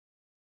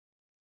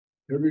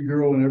Every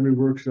girl in every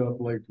workshop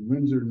liked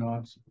Windsor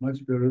knots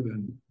much better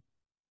than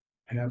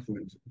half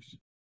Windsors.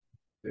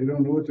 They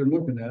don't know what they're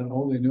looking at.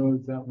 All they know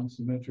is that one's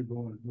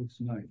symmetrical and it looks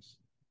nice.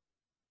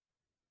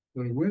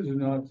 But a Windsor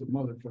knot's a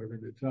motherfucker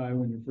to tie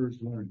when you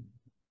first learn.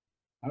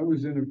 I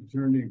was in a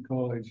fraternity in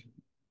college,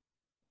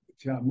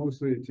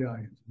 mostly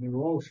Italians. They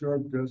were all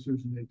sharp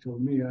dressers, and they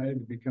told me I had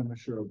to become a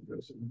sharp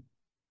dresser.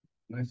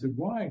 And I said,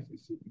 why? They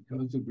said,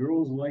 because the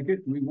girls like it.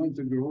 We want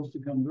the girls to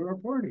come to our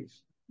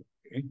parties.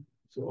 Okay.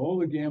 So all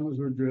the gammas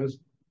were dressed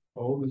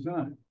all the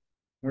time.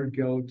 Art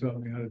Gallo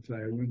taught me how to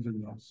tie a Windsor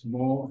knot,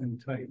 small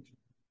and tight.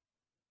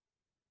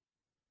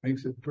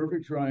 Makes a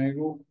perfect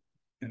triangle,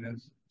 and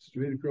it's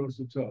straight across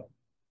the top.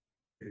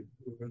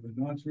 Where the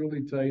knot's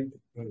really tight,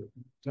 the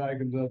tie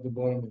comes out the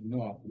bottom of the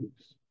knot.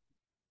 Oops.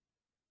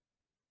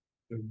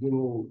 The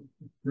little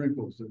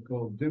wrinkles, they're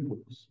called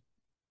dimples.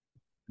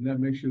 And that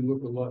makes you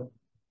look a lot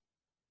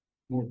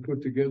more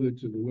put together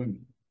to the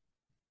women.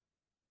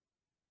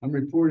 I'm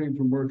reporting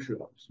from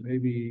workshops,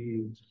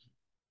 maybe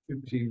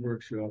 15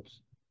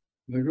 workshops.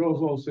 And the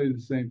girls all say the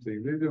same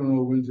thing. They don't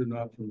know Windsor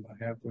knot from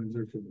a half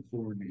Windsor from a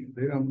forehand.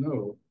 They don't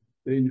know.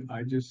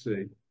 I just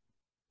say,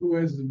 who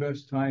has the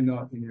best tie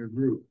knot in your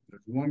group?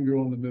 There's one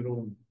girl in the middle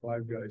and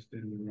 5 guys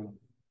standing around.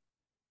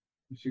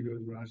 And she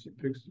goes around, she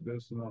picks the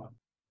best knot.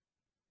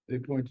 They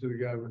point to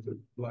the guy with the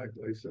black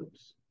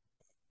lace-ups.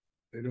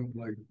 They don't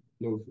like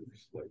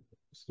loafers, like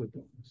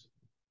slip-ons.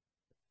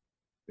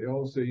 They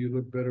all say you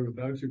look better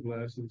without your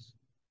glasses,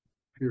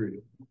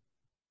 period.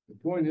 The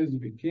point is,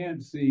 if you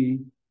can't see,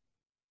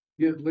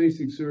 get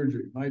LASIK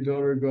surgery. My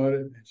daughter got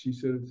it, and she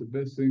said it's the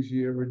best thing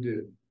she ever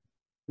did.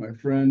 My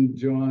friend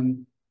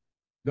John,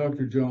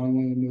 Dr. John,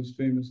 one of the most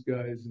famous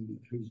guys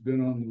who's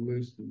been on the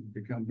list and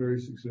become very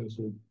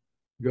successful,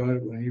 got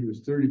it when he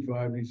was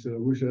 35. And he said, I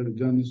wish I'd have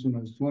done this when I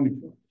was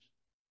 25.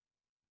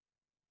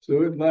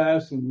 So it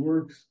lasts and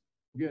works.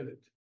 Get it.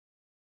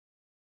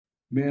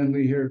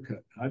 Manly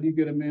haircut. How do you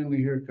get a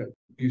manly haircut?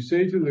 You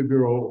say to the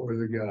girl or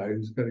the guy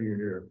who's cutting your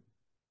hair,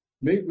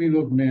 make me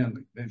look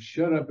manly. Then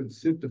shut up and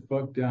sit the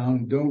fuck down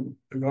and don't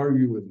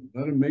argue with them.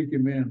 Let them make you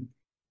manly.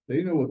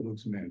 They know what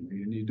looks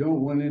manly, and you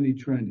don't want any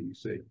trendy. You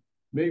say,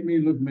 make me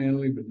look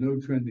manly, but no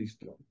trendy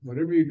stuff.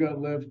 Whatever you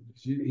got left,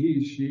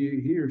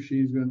 he or she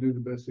is going to do the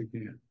best they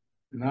can.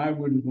 And I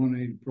wouldn't want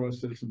any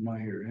process in my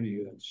hair, any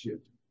of that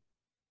shit.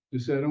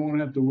 Just say, I don't want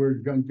to have to wear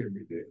gunk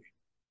every day.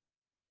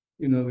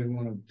 You know, they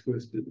want to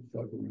twist it and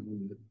fuck around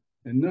with it.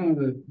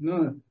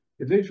 And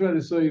if they try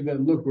to sell you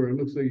that look where it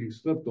looks like you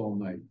slept all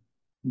night,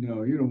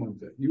 no, you don't want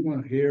that. You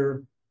want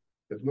hair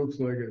that looks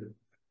like a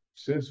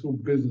successful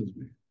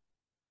businessman.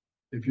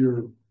 If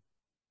you're,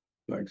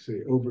 like,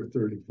 say, over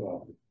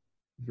 35.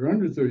 If you're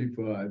under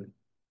 35,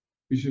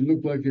 you should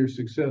look like you're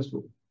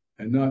successful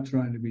and not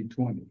trying to be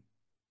 20.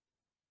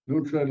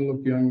 Don't try to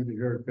look young with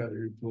your haircut or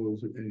your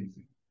clothes or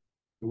anything.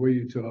 The way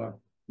you talk,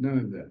 none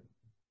of that.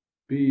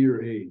 Be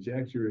your age,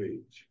 act your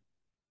age.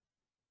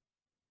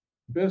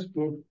 Best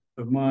book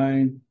of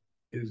mine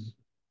is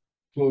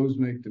Clothes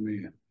Make the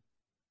Man.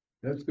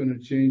 That's going to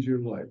change your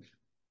life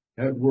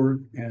at work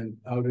and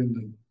out in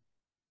the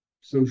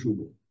social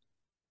world.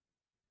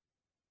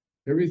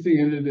 Everything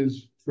in it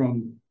is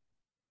from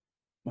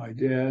my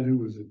dad, who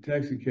was a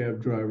taxi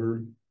cab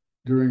driver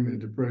during the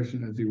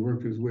Depression as he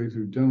worked his way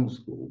through dental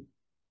school.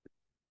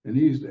 And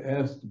he used to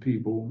ask the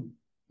people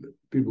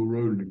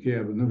rode in a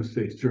cab in those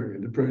days during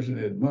the Depression,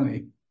 had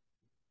money,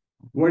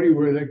 why do you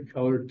wear that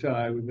colored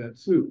tie with that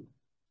suit?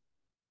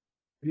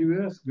 He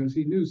would ask because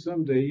he knew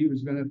someday he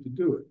was going to have to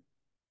do it.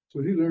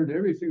 So he learned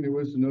everything there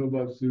was to know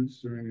about suits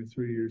during the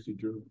 3 years he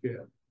drove a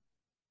cab.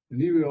 And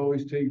he would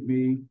always take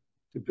me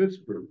to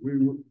Pittsburgh. We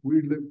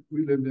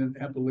lived in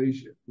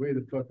Appalachia, way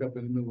the fuck up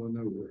in the middle of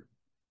nowhere.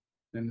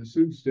 And the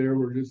suits there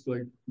were just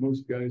like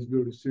most guys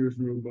go to Sears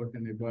and Roebuck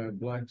and they buy a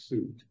black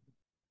suit.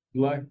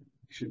 Black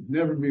should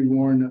never be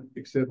worn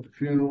except at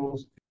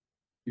funerals.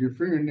 Your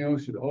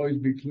fingernails should always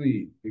be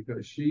clean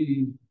because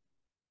she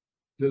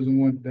doesn't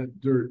want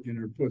that dirt in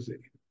her pussy.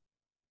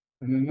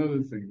 And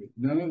another thing,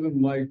 none of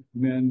them like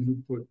men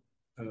who put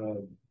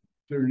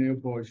clear nail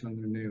polish on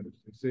their nails.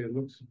 They say it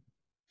looks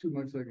too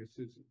much like a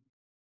sissy.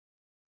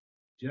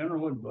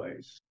 General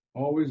advice,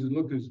 always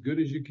look as good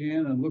as you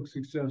can and look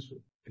successful.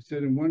 I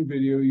said in one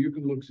video, you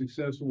can look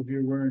successful if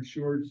you're wearing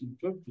shorts and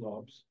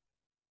flip-flops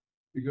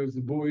because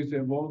the boys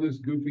have all this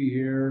goofy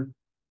hair,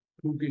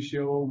 puka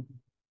shell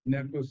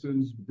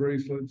necklaces,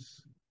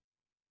 bracelets,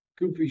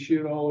 goofy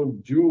shit, all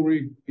of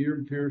jewelry,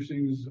 ear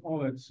piercings, all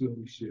that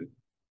silly shit.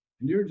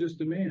 And you're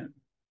just a man.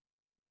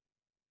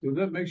 So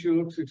that makes you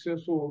look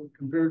successful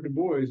compared to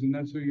boys, and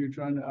that's who you're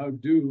trying to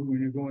outdo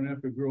when you're going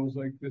after girls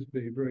like this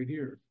babe right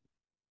here.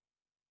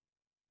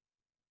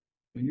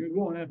 And you're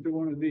going after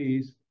one of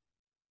these,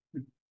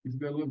 he's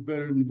got to look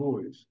better than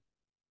boys.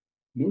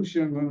 Most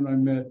young women I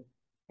met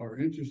are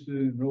interested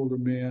in an older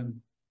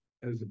man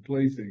as a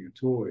plaything, a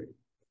toy,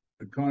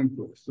 a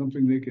conquest,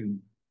 something they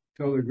can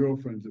tell their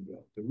girlfriends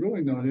about. They're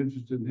really not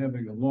interested in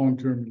having a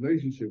long-term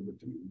relationship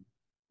with you.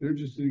 They're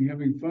interested in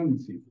having fun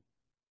with you.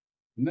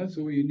 And that's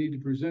the way you need to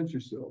present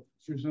yourself.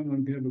 So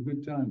someone can have a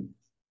good time with.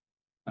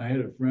 I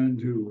had a friend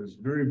who was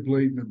very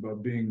blatant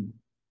about being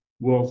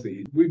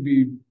wealthy. We'd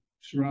be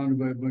surrounded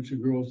by a bunch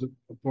of girls at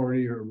a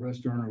party or a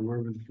restaurant or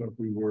wherever the fuck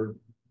we were.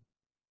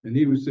 And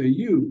he would say,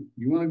 you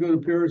want to go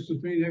to Paris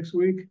with me next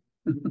week?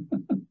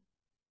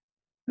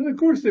 And of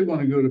course they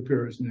want to go to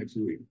Paris next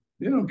week.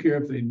 They don't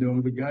care if they know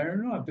the guy or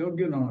not. They'll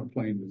get on a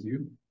plane with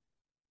you.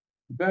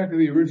 The back of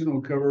the original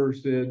cover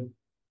said,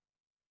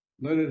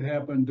 let it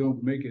happen,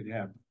 don't make it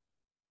happen.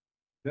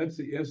 That's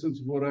the essence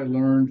of what I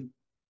learned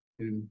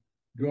in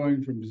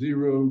going from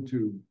zero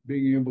to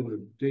being able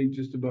to date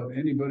just about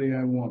anybody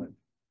I wanted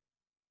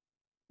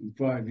in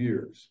 5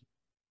 years.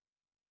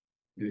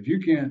 And if you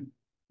can't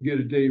get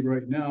a date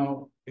right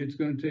now, it's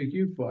going to take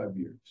you 5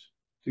 years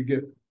to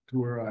get to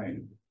where I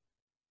am.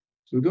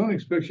 So don't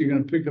expect you're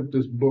going to pick up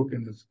this book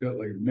and it's got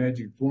like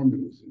magic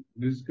formulas.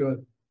 It's got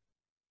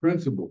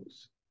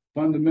principles,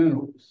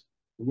 fundamentals,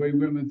 the way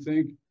women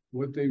think,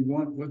 what they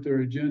want, what their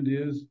agenda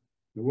is,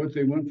 and what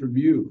they want from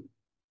you.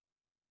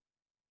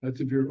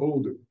 That's if you're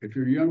older. If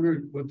you're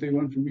younger, what they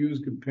want from you is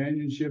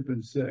companionship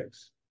and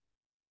sex.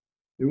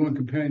 They want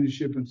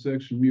companionship and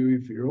sex from you.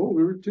 If you're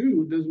older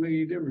too, it doesn't make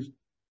any difference.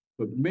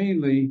 But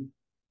mainly,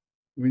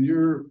 when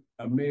you're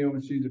a male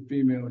and she's a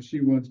female,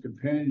 she wants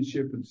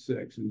companionship and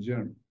sex in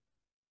general.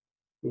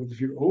 But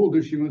if you're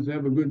older, she wants to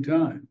have a good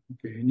time.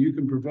 Okay, and you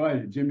can provide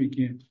it. Jimmy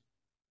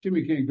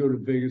can't go to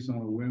Vegas on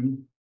a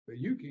whim, but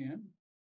you can.